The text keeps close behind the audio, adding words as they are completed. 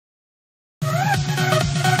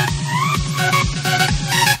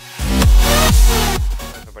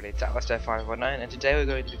alasdair519, and today we're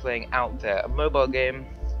going to be playing Out There, a mobile game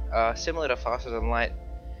similar to Faster Than Light,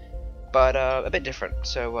 but a bit different.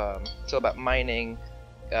 So it's all about mining,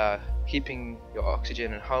 keeping your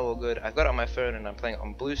oxygen and hull all good. I've got it on my phone and I'm playing it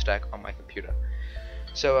on BlueStack on my computer.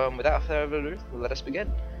 So without further ado, let us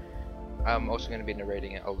begin. I'm also going to be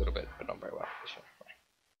narrating it a little bit, but not very well.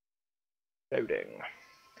 Loading.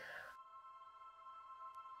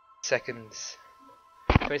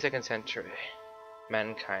 22nd century.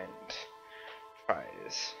 Mankind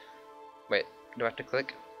tries. Wait, do I have to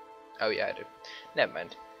click? Oh yeah, I do. Never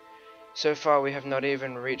mind. So far we have not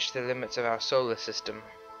even reached the limits of our solar system.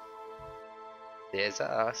 There's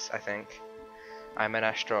us, I think. I'm an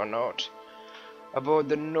astronaut aboard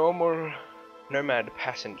the normal Nomad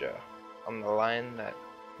passenger on the line that...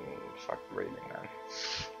 fuck reading, man.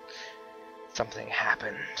 Something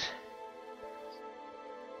happened.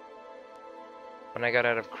 When I got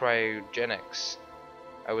out of cryogenics,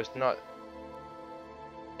 I was not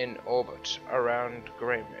in orbit around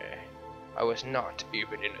Grammy. I was not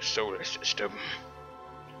even in a solar system.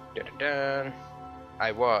 Da -da -da.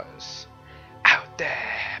 I was out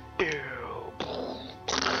there.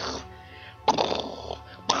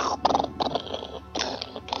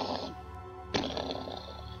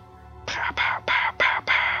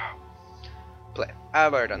 Play.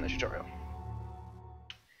 I've already done the tutorial.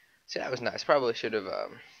 See, that was nice. Probably should have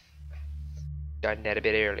done that a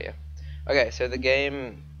bit earlier. Okay, so the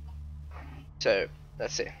game. So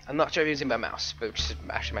let's see. I'm not sure if I'm using my mouse, but just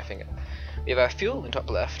actually my finger. We have our fuel in top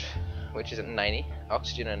left, which is at 90,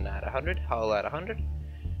 oxygen at 100, hull at 100.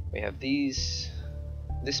 We have this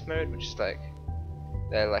mode, which is like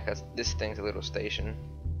they're like this thing's a little station,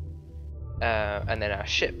 and then our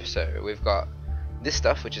ship. So we've got this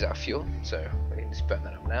stuff, which is our fuel. So we can just burn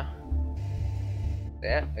that up now.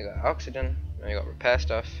 Yeah, we got oxygen, and we got repair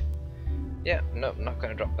stuff. Yeah, nope, not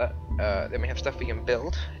gonna drop that. Then we have stuff we can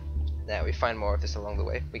build. Now we find more of this along the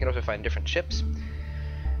way. We can also find different ships.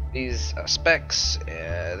 These are specs.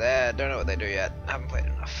 They don't know what they do yet. I haven't played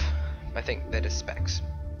enough. I think they're just specs.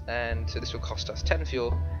 And so this will cost us 10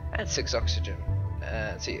 fuel and 6 oxygen.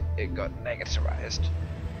 See, it got negativized,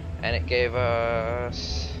 and it gave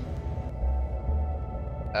us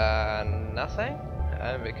nothing.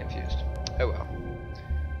 I'm a bit confused. Oh well.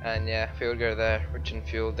 And yeah, fuel go there, rich in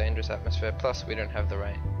fuel, dangerous atmosphere, plus we don't have the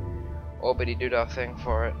right orbity doodah thing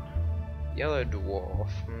for it. Yellow dwarf,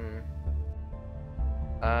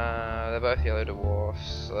 they're both yellow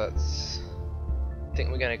dwarfs, so let's... I think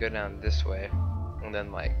we're gonna go down this way, and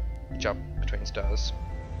then like, jump between stars.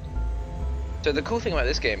 So the cool thing about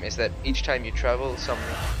this game is that each time you travel,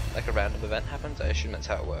 like a random event happens. I assume that's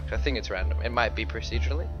how it works. I think it's random, it might be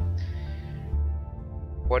procedurally.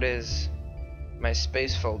 What is... My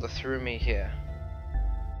space folder threw me here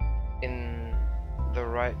in the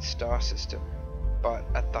right star system, but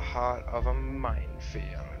at the heart of a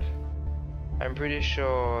minefield. I'm pretty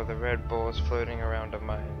sure the red balls floating around are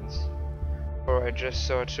mines, for I just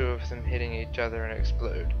saw 2 of them hitting each other and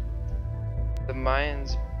explode. The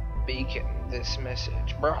mines beacon this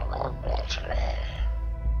message.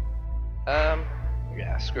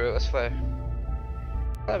 Yeah, screw it, let's fly.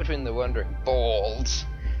 Fly between the wandering balls.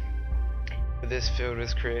 This field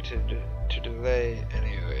was created to delay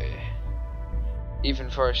anyway.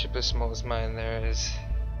 Even for a ship as small as mine, there is...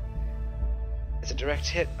 It's a direct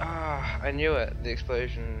hit. Ah, I knew it. The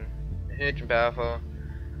explosion, huge and powerful.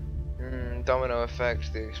 Domino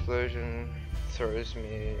effect. The explosion throws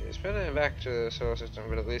me spreading back to the solar system,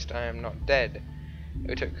 but at least I am not dead.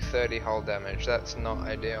 We took 30 hull damage. That's not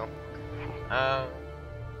ideal.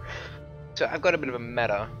 So I've got a bit of a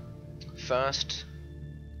meta. First,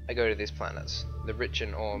 I go to these planets, the rich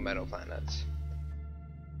in ore metal planets,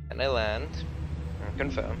 and I land and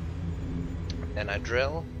confirm. Then I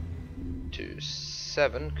drill to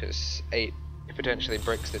 7 because 8 potentially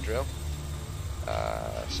breaks the drill.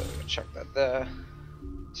 So chuck that there.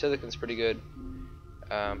 Silicon's pretty good.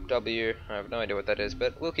 W, I have no idea what that is,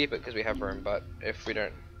 but we'll keep it because we have room. But if we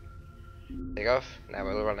don't take off, now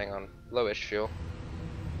we're running on lowish fuel.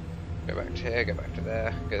 Go back to here, go back to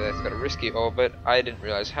there. Okay, that's got a risky orbit. I didn't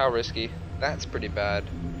realize how risky. That's pretty bad.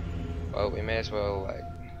 Well, we may as well like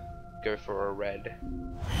go for a red.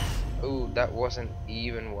 Ooh, that wasn't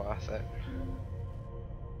even worth it.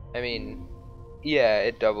 I mean, yeah,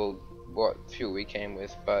 it doubled what fuel we came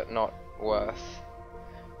with, but not worth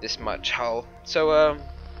this much hull. So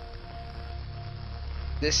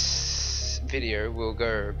this video will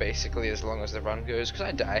go basically as long as the run goes, because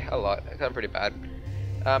I die a lot. I'm pretty bad.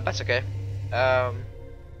 That's okay.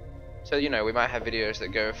 So you know, we might have videos that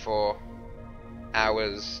go for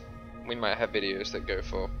hours. We might have videos that go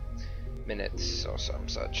for minutes or some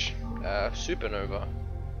such. Supernova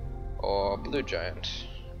or blue giant.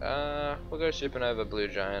 We'll go supernova, blue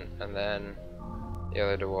giant, and then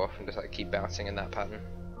yellow dwarf, and just like keep bouncing in that pattern.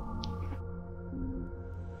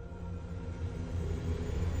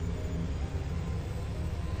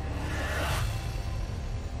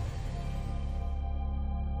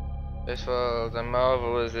 First of all, the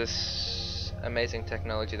marvel is this amazing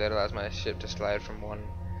technology that allows my ship to slide from one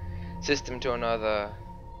system to another.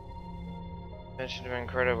 Mentioned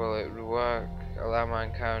incredible, it would work, allow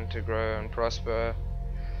mankind to grow and prosper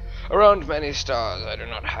around many stars. I do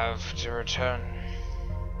not have to return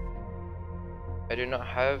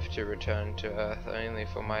to Earth only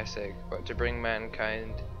for my sake, but to bring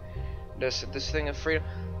mankind this thing of freedom.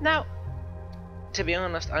 Now, to be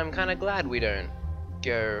honest, I'm kind of glad we don't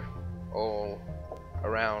go all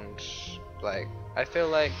around. Like, I feel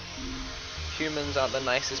like humans aren't the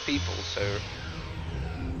nicest people, so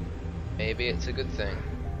maybe it's a good thing.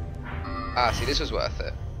 Ah, see, this was worth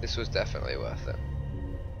it. This was definitely worth it.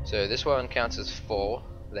 So this one counts as 4,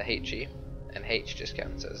 the HE, and H just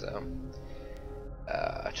counts as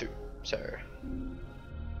 2. So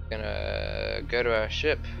gonna go to our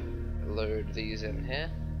ship, load these in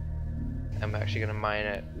here. I'm actually gonna mine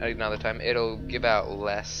it another time. It'll give out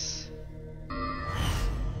less,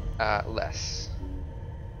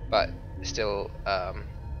 but still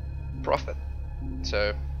profit.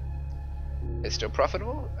 So it's still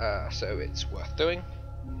profitable, so it's worth doing.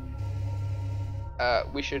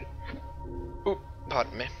 We should,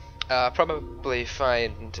 pardon me, probably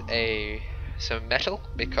find some metal,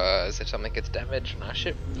 because if something gets damaged on our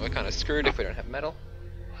ship, we're kind of screwed if we don't have metal.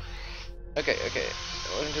 Okay. It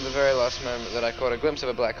wasn't until the very last moment that I caught a glimpse of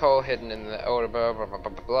a black hole hidden in the order, blah blah blah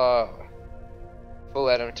blah blah. Full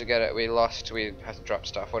item to get it. We lost. We have to drop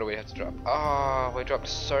stuff. What do we have to drop? Oh, we dropped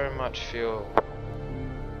so much fuel.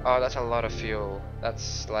 Oh, that's a lot of fuel.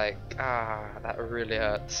 That's like, that really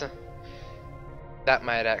hurts. That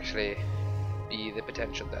might actually be the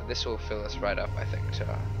potential there. This will fill us right up, I think,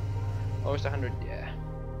 to almost 100, yeah.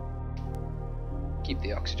 Keep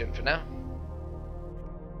the oxygen for now.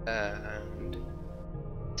 And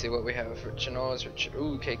see what we have. Rich and ores, rich.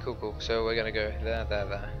 Ooh, okay, cool. So we're gonna go there.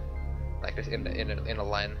 Like this in a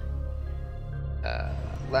line.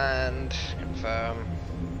 Land, confirm.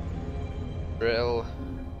 Drill.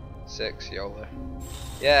 6, YOLO.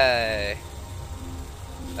 Yay!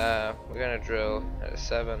 We're gonna drill at a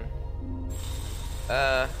 7.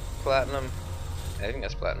 Platinum. I think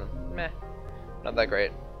that's platinum. Meh. Not that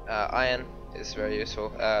great. Iron is very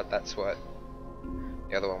useful. That's what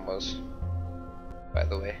the other one was. By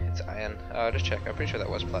the way, it's iron. Just check. I'm pretty sure that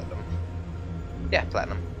was platinum. Yeah,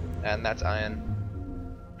 platinum. And that's iron.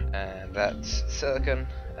 And that's silicon.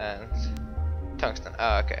 And tungsten.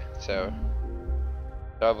 Okay. So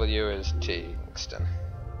W is tungsten.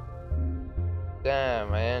 Damn,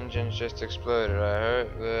 my engine's just exploded. I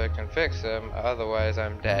hope I can fix them, otherwise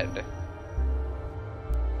I'm dead.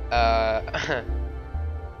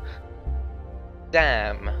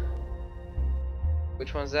 Damn.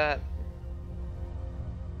 Which one's that?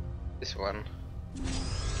 This one.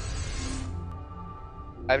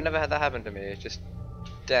 I've never had that happen to me. It's just,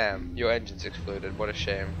 damn, your engine's exploded. What a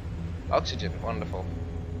shame. Oxygen, wonderful.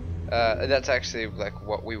 That's actually like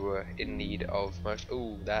what we were in need of most.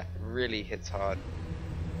 Ooh, that really hits hard.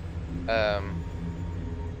 And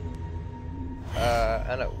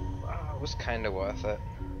it was kind of worth it.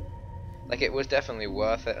 Like, it was definitely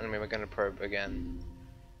worth it, and we were gonna probe again.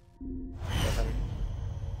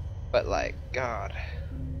 But like, God,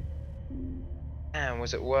 damn,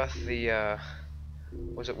 was it worth the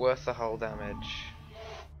hull damage?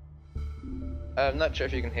 I'm not sure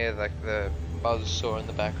if you can hear like the buzz saw in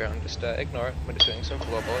the background. Just ignore it. We're just doing some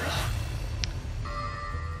floorboards.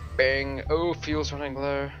 Bang! Oh, fuel's running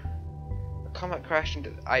low. The comet crashed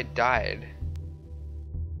into. I died.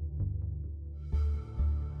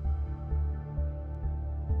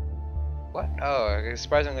 What? Oh,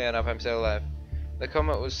 surprisingly enough, I'm still alive. The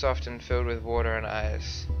comet was soft and filled with water and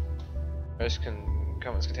ice. Most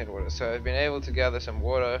comets contain water, so I've been able to gather some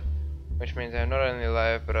water, which means I'm not only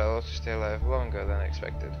alive, but I'll also stay alive longer than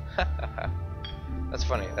expected. That's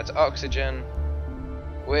funny. That's oxygen,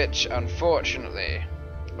 which unfortunately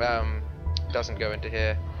doesn't go into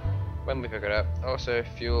here when we pick it up. Also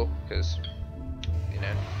fuel, because you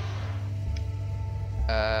know.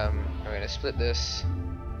 We're gonna split this.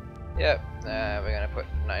 Yep. We're gonna put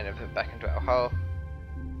 9 of it back into our hull.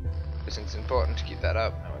 Because it's important to keep that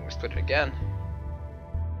up, and we're gonna split it again.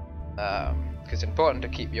 Because it's important to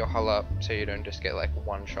keep your hull up so you don't just get like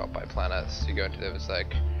one shot by planets. You go into those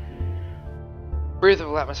like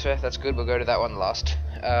Breathable atmosphere, that's good, we'll go to that one last.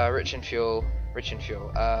 Rich in fuel.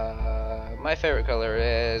 My favorite color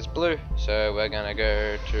is blue, so we're gonna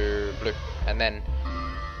go to blue. And then,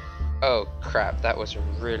 oh crap, that was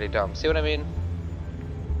really dumb. See what I mean?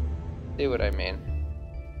 See what I mean?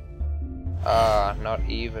 Not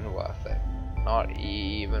even worth it. Not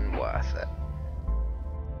even worth it.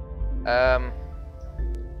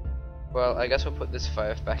 Well, I guess we'll put this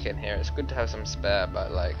 5 back in here. It's good to have some spare,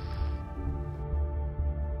 but like,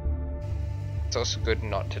 it's also good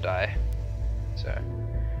not to die. So,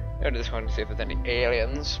 I just wanted to see if there's any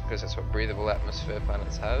aliens, because that's what breathable atmosphere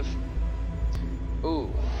planets have. Ooh,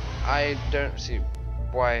 I don't see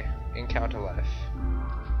why encounter life.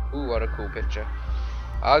 Ooh, what a cool picture.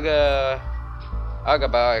 Agabag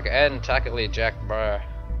and Takali Jack Bar.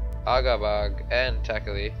 Agabag and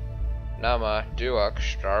Takali. Nama Duak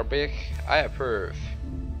Starbik. I approve.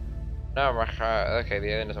 Nama. Okay, the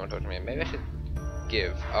alien doesn't want to talk to me. Maybe I should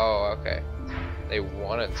give. Oh, okay. They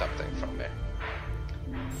wanted something from me.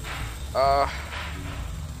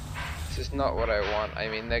 This is not what I want. I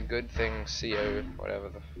mean, they're good things. CO, whatever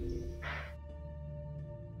the.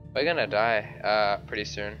 We're gonna die pretty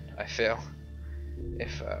soon, I feel,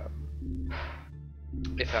 if our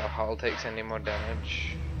hull takes any more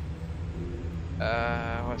damage.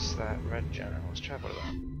 What's that? Red General. Let's travel to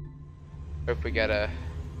that. Hope we get a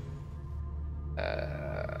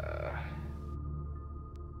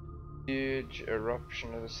huge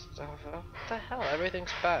eruption of stuff. Oh, what the hell?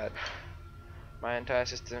 Everything's bad. My entire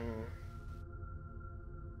system.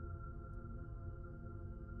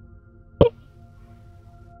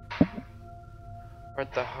 We're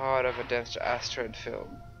at the heart of a dense asteroid field.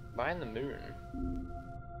 Behind the moon.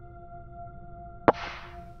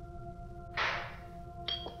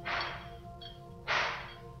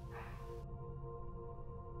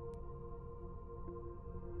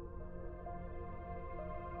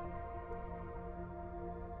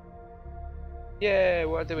 Yeah,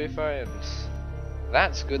 what did we find?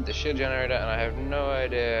 That's good, the shield generator, and I have no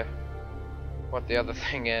idea what the other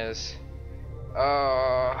thing is.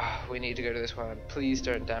 Oh, we need to go to this one. Please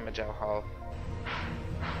don't damage our hull.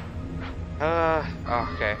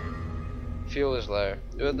 Okay. Fuel is low.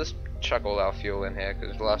 We'll just chuck all our fuel in here,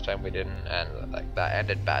 because the last time we didn't, and like that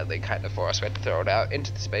ended badly kind of for us. We had to throw it out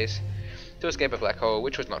into the space to escape a black hole,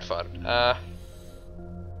 which was not fun.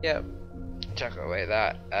 Yeah. Chuck away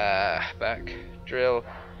that. Back. Drill.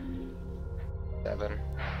 7.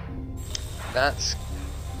 That's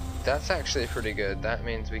actually pretty good. That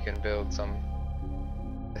means we can build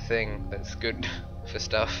a thing that's good for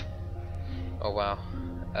stuff. Oh wow.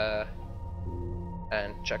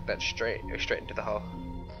 And chuck that straight into the hull.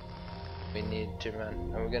 We need to, man.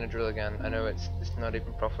 And we're gonna drill again. I know it's not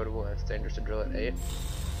even profitable and it's dangerous to drill at 8,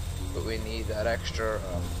 but we need that extra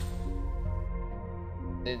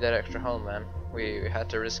hull, man. We had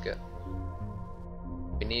to risk it.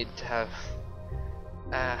 We need to have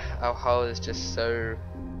our hull is just so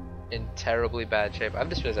in terribly bad shape. I've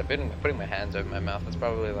just realized I've been putting my hands over my mouth. That's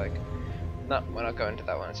probably like, no, we're not going to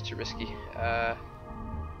that one. It's too risky.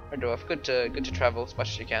 Dwarf, good to travel as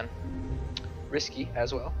much as you can. Risky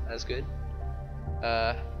as well as good.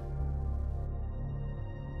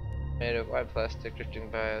 Made of white plastic, drifting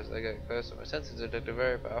by as I get closer. My senses detect a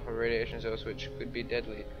very powerful radiation source which could be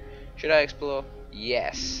deadly. Should I explore?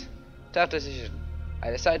 Yes. Tough decision. I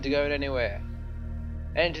decide to go anywhere.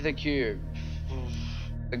 Enter the cube.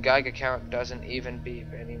 The Geiger count doesn't even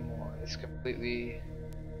beep anymore. It's completely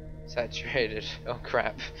saturated. Oh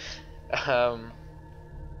crap. I'm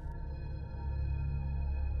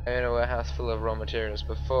in a warehouse full of raw materials.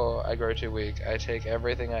 Before I grow too weak, I take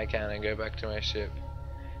everything I can and go back to my ship.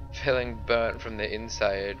 Feeling burnt from the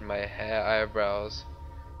inside, my hair, eyebrows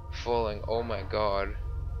falling. Oh my god.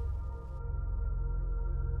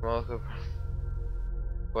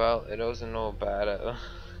 Well, it wasn't all bad.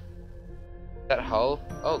 That hull?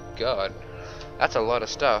 Oh god. That's a lot of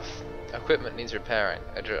stuff. Equipment needs repairing.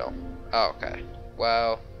 A drill. Oh, okay.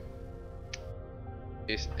 Well,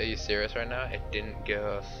 are you serious right now? It didn't give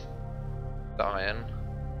us the iron.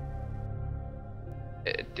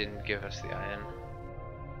 It didn't give us the iron.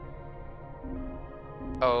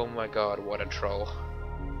 Oh my god, what a troll.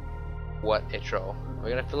 What a troll. We're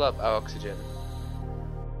gonna fill up our oxygen.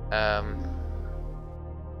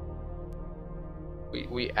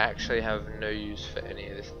 We actually have no use for any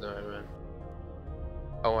of this at the moment.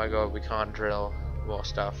 Oh my god, we can't drill more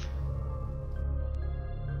stuff.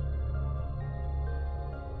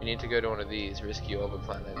 We need to go to one of these risky orbit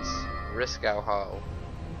planets, risk our hull,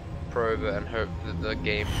 probe it, and hope that the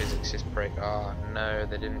game physics just break. Oh no,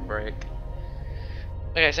 they didn't break.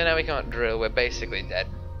 Okay, so now we can't drill, we're basically dead.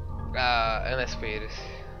 Unless we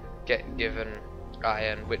get given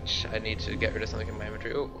iron, which I need to get rid of something in my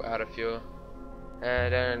inventory. Oh, out of fuel.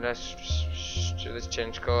 And let's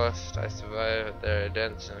change course. I survived the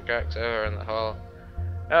dents and the cracks over in the hull.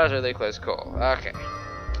 That was a really close call. Okay.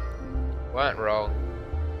 Weren't wrong.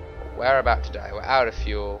 We're about to die. We're out of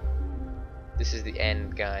fuel. This is the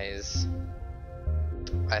end, guys.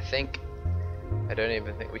 I don't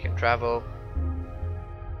even think we can travel.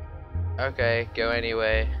 Okay, go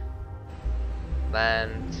anyway.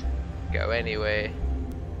 Land. Go anyway.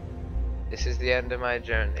 This is the end of my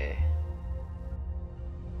journey.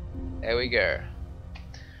 There we go.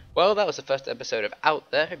 Well, that was the first episode of Out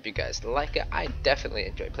There. Hope you guys like it. I definitely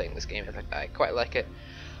enjoy playing this game. In fact, I quite like it.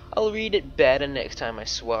 I'll read it better next time, I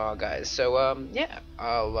swear, guys. So, yeah,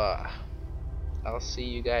 I'll see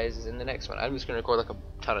you guys in the next one. I'm just gonna record like a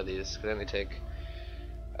ton of these. They only take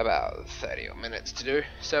about 30 minutes to do.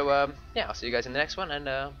 So, yeah, I'll see you guys in the next one,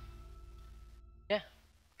 and yeah.